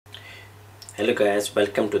Hello guys,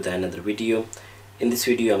 welcome to another video. In this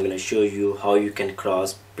video I'm going to show you how you can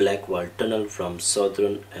cross Blackwall Tunnel from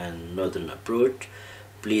southern and northern approach.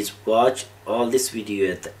 Please watch all this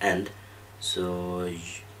video at the end. So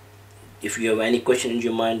if you have any question in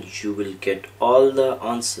your mind, you will get all the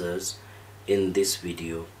answers in this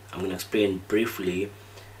video. I'm going to explain briefly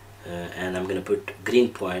and I'm going to put green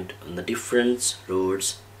point on the different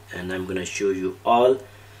roads, and I'm going to show you all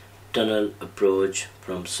tunnel approach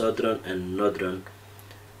from southern and northern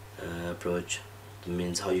approach.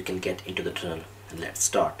 Means how you can get into the tunnel. And let's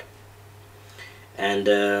start. And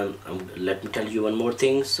let me tell you one more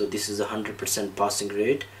thing. So this is 100% passing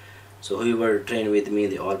rate. So whoever trained with me,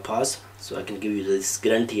 they all pass. So I can give you this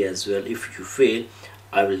guarantee as well. If you fail,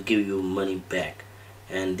 I will give you money back.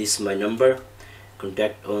 And this is my number.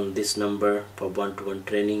 Contact on this number for one-to-one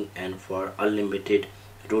training and for unlimited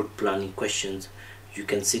road planning questions. You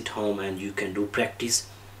can sit home and you can do practice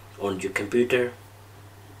on your computer.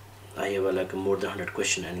 I have like more than 100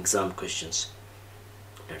 questions and exam questions.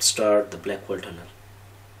 Let's start the Blackwall Tunnel.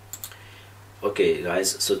 Okay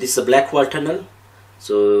guys, so this is a Blackwall Tunnel.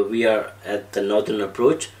 So we are at the northern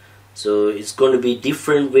approach. So it's going to be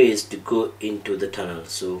different ways to go into the tunnel.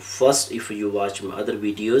 So first, if you watch my other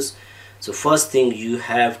videos, so first thing you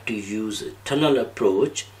have to use tunnel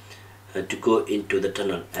approach to go into the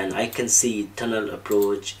tunnel. And I can see tunnel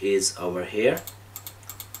approach is over here.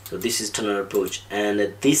 So this is tunnel approach,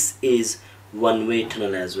 and this is one-way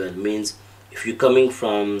tunnel as well. Means if you're coming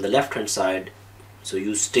from the left hand side, so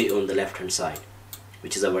you stay on the left hand side,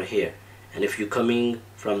 which is over here. And if you're coming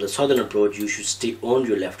from the southern approach, you should stay on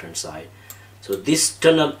your left hand side. So this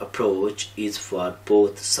tunnel approach is for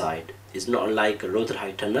both sides. It's not like a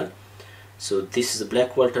Rotherhithe tunnel. So this is a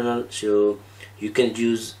Blackwall Tunnel, so you can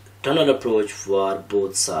use tunnel approach for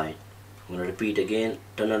both sides. I'm going to repeat again,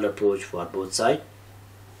 tunnel approach for both sides.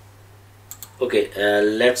 Okay,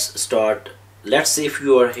 let's start. Let's say if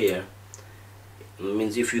you are here,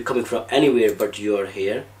 means if you're coming from anywhere but you are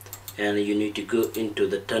here and you need to go into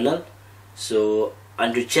the tunnel. So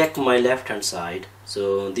and to check my left hand side,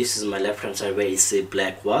 so this is my left hand side where it says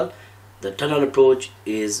Blackwall. The tunnel approach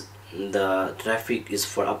is the traffic is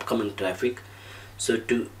for upcoming traffic. So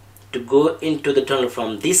to go into the tunnel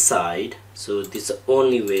from this side, so this is the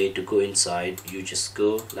only way to go inside. You just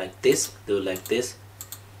go like this, do like this,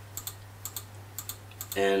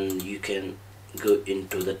 and you can go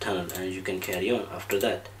into the tunnel and you can carry on after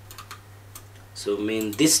that. So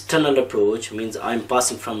mean this tunnel approach means I'm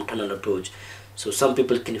passing from tunnel approach. So some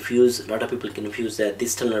people confuse, a lot of people confuse that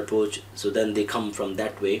this tunnel approach, so then they come from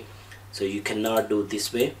that way. So you cannot do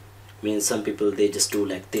this way. Means some people they just do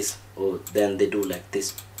like this, or then they do like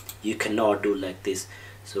this. You cannot do like this.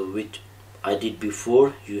 So which I did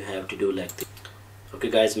before, you have to do like this.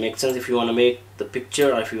 Okay guys, makes sense if you want to make the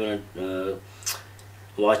picture, or if you want to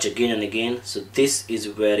watch again and again. So this is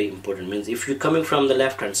very important. Means if you're coming from the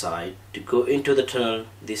left hand side to go into the tunnel,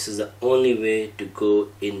 this is the only way to go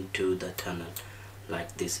into the tunnel,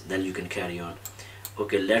 like this, then you can carry on.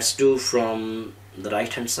 Okay, let's do from the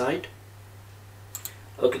right hand side.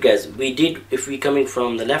 Okay guys, we did if we're coming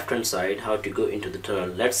from the left hand side how to go into the tunnel.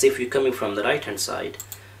 Let's say if you're coming from the right hand side,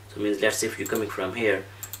 so means let's say if you're coming from here,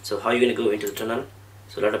 so how are you going to go into the tunnel?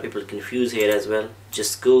 So a lot of people confuse here as well.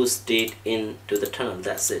 Just go straight into the tunnel,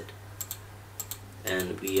 that's it,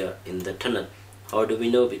 and we are in the tunnel. How do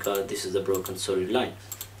we know? Because this is the broken solid line,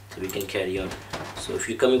 so we can carry on. So if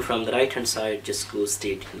you're coming from the right hand side, just go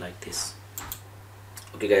straight in like this.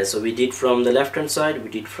 Okay guys, so we did from the left hand side, we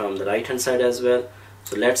did from the right hand side as well.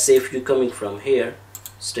 So let's say if you're coming from here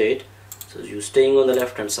straight, so you're staying on the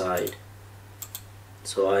left hand side.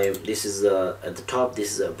 So this is at the top,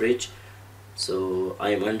 this is a bridge, so I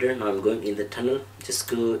am under, now I'm going in the tunnel. Just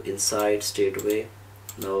go inside straight away.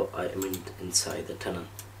 Now I am inside the tunnel,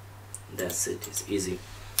 that's it, it's easy.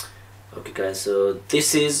 Okay guys, so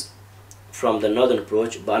this is from the northern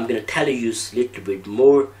approach, but I'm gonna tell you a little bit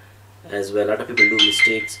more as well. A lot of people do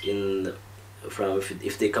mistakes in the from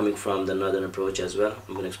if they're coming from the northern approach as well.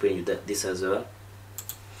 I'm going to explain you that this as well.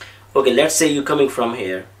 Okay, let's say you're coming from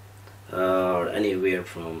here or anywhere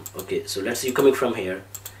from, okay, so let's say you're coming from here.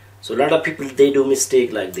 So a lot of people they do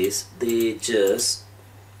mistake like this, they just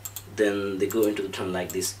then they go into the tunnel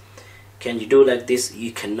like this. Can you do like this?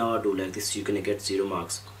 You cannot do like this, you're gonna get 0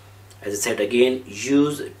 marks. As I said again,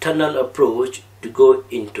 use tunnel approach to go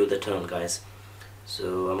into the tunnel guys.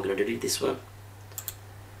 So I'm gonna delete this one.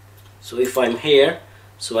 So if I'm here,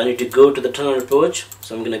 so I need to go to the tunnel approach.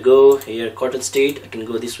 So I'm gonna go here, Cotton State. I can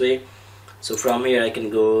go this way. So from here I can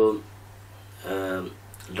go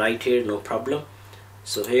right here, no problem.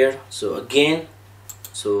 So here, so again,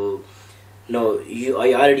 so no,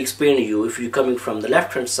 I already explained to you, if you're coming from the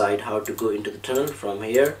left hand side, how to go into the tunnel. From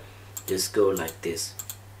here, just go like this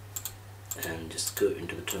and just go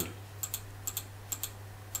into the tunnel.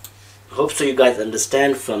 Hope so you guys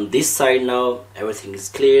understand from this side. Now everything is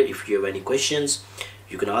clear. If you have any questions,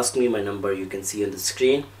 you can ask me. My number you can see on the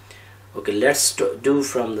screen. Okay, let's do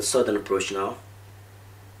from the southern approach now.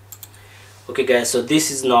 Okay guys, so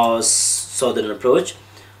this is now southern approach.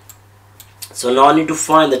 So now I need to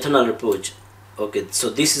find the tunnel approach. Okay, so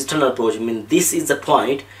this is tunnel approach. I mean, this is the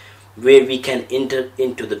point where we can enter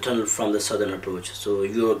into the tunnel from the southern approach. So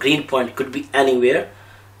your green point could be anywhere.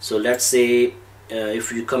 So let's say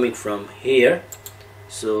if you're coming from here,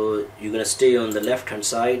 so you're gonna stay on the left hand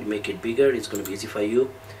side, make it bigger, it's gonna be easy for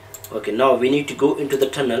you. Okay, now we need to go into the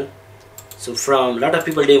tunnel. So from a lot of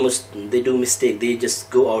people, they do mistake, they just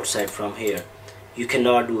go outside from here. You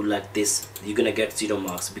cannot do like this, you're gonna get 0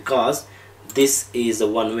 marks, because this is a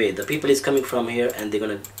one way. The people is coming from here and they're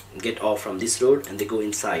gonna get off from this road and they go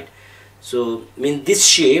inside. So I mean, this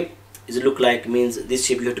shape is look like, means this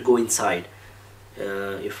shape you have to go inside.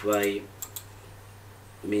 If I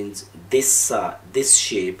means this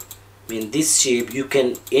shape, this shape you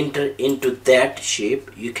can enter into that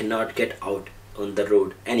shape, you cannot get out on the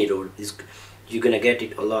road. Any road is, you're gonna get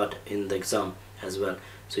it a lot in the exam as well.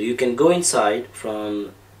 So you can go inside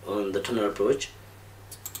from on the tunnel approach,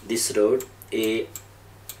 this road A1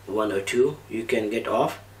 or 2, you can get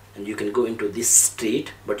off and you can go into this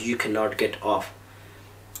street, but you cannot get off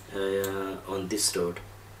on this road.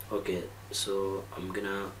 Okay, so I'm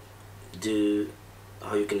gonna do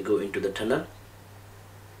how you can go into the tunnel.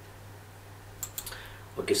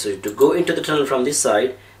 Okay, so to go into the tunnel from this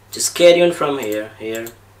side, just carry on from here,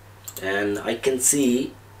 and I can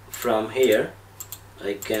see from here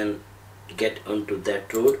I can get onto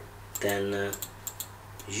that road. Then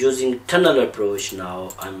using tunnel approach, now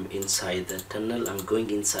I'm inside the tunnel, I'm going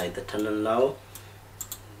inside the tunnel now,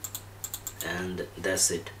 and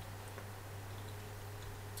that's it.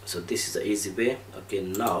 So this is the easy way. Okay,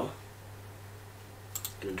 now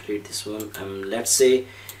I'm gonna delete this one. Let's say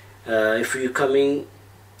if you're coming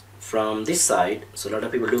from this side, so a lot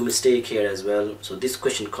of people do mistake here as well. So this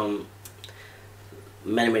question come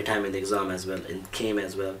many times in the exam as well, and came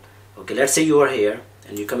as well. Okay, let's say you are here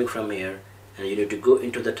and you're coming from here and you need to go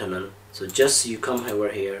into the tunnel. So just you come over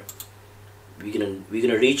here, we're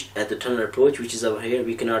gonna reach at the tunnel approach, which is over here.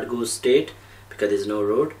 We cannot go straight because there's no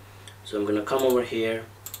road. So I'm gonna come over here.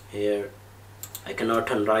 I cannot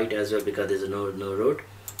turn right as well because there's no road.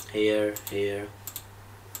 Here.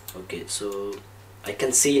 Okay, so I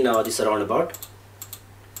can see now this roundabout.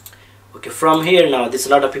 Okay, from here now, there's a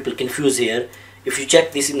lot of people confused here. If you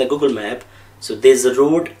check this in the Google map, so there's a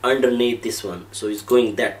road underneath this one, so it's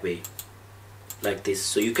going that way like this.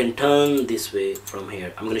 So you can turn this way from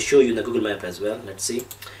here. I'm going to show you in the Google map as well. Let's see.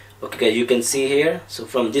 Okay, you can see here, so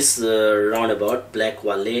from this roundabout, black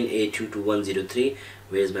wall lane A2 to 103,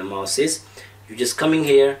 where's my mouse is, you're just coming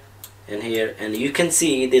here, and you can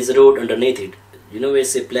see there's a road underneath it. You know where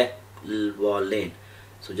it's a black wall lane.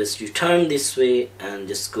 So just you turn this way and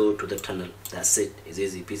just go to the tunnel. That's it. It's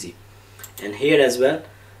easy peasy. And here as well,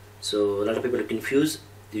 so a lot of people are confused.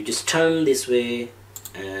 You just turn this way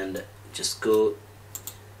and just go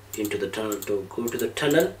into the tunnel. To go to the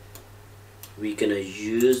tunnel, we're gonna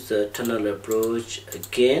use the tunnel approach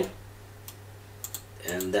again,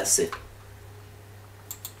 and that's it.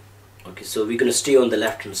 Okay, so we're gonna stay on the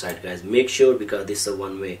left hand side, guys. Make sure, because this is a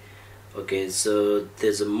one way. Okay, so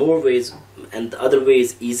there's more ways, and the other way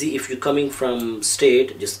is easy. If you're coming from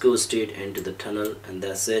straight, just go straight into the tunnel, and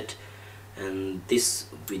that's it. And this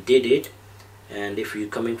we did it. And if you're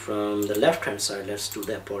coming from the left hand side, let's do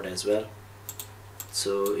that part as well.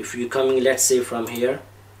 So if you're coming, let's say from here,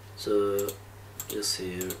 so just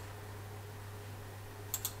here,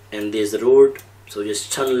 and there's a road, so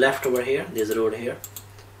just turn left over here. There's a road here.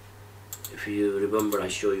 If you remember, I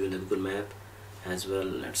show you in the Google map as well.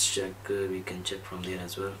 Let's check. We can check from there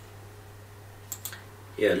as well.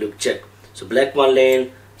 Yeah, look, check. So black one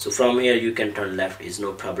lane. So from here you can turn left, is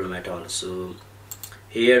no problem at all. So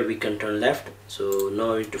here we can turn left. So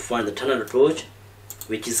now we need to find the tunnel approach,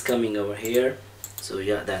 which is coming over here. So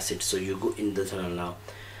yeah, that's it. So you go in the tunnel now.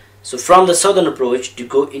 So from the southern approach to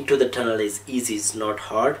go into the tunnel is easy, it's not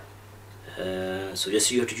hard. So just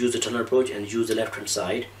you have to use the tunnel approach and use the left hand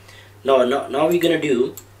side. Now we're gonna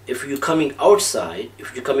do, if you're coming outside,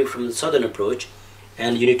 if you're coming from the southern approach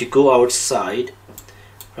and you need to go outside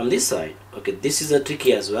from this side. Okay, this is a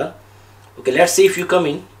tricky as well. Okay, let's say if you're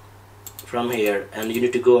coming from here and you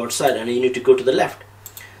need to go outside and you need to go to the left.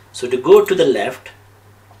 So to go to the left,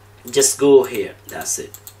 just go here. That's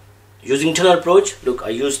it. Using tunnel approach. Look, I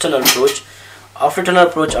use tunnel approach. after tunnel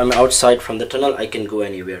approach, I'm outside from the tunnel, I can go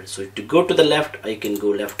anywhere. So to go to the left, I can go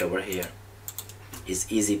left over here.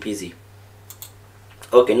 It's easy peasy.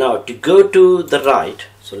 Okay, now to go to the right,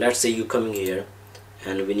 so let's say you're coming here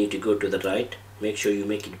and we need to go to the right. Make sure you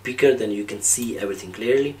make it bigger, then you can see everything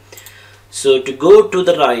clearly. So to go to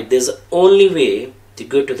the right, there's only way to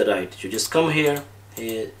go to the right. You just come here,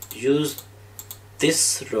 use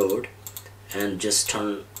this road and just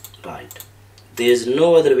turn right. There's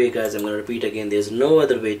no other way, guys. I'm going to repeat again, there's no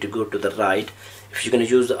other way to go to the right. If you're going to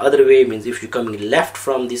use the other way, means if you're coming left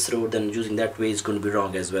from this road, then using that way is going to be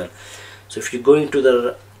wrong as well. So if you're going to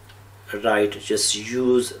the right, just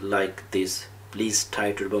use like this. Please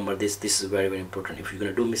try to remember this. This is very, very important. If you're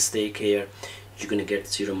going to do mistake here, you're going to get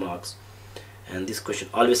 0 marks. And this question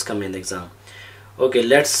always come in the exam. Okay,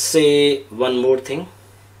 let's say one more thing.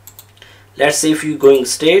 Let's say if you're going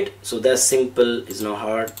straight, so that's simple, it's not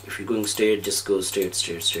hard. If you're going straight, just go straight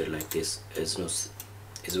like this. It's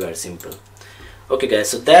very simple. Okay guys,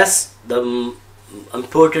 so that's the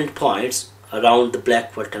important points around the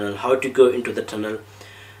Blackwall tunnel, how to go into the tunnel,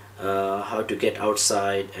 how to get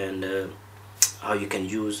outside, and how you can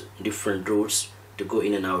use different routes to go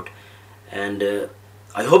in and out. And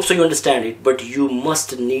I hope so you understand it, but you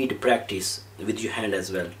must need practice with your hand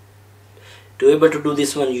as well. To be able to do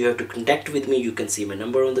this one, you have to contact with me. You can see my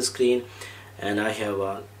number on the screen, and I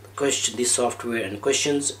have this software and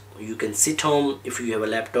questions. You can sit home if you have a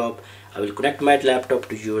laptop. I will connect my laptop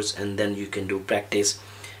to yours, and then you can do practice,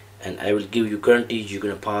 and I will give you guarantee you're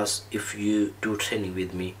gonna pass if you do training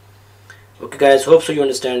with me. Okay guys, hope so you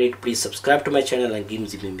understand it. Please subscribe to my channel and give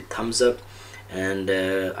me thumbs up, and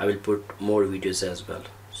I will put more videos as well.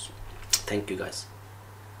 So, thank you guys.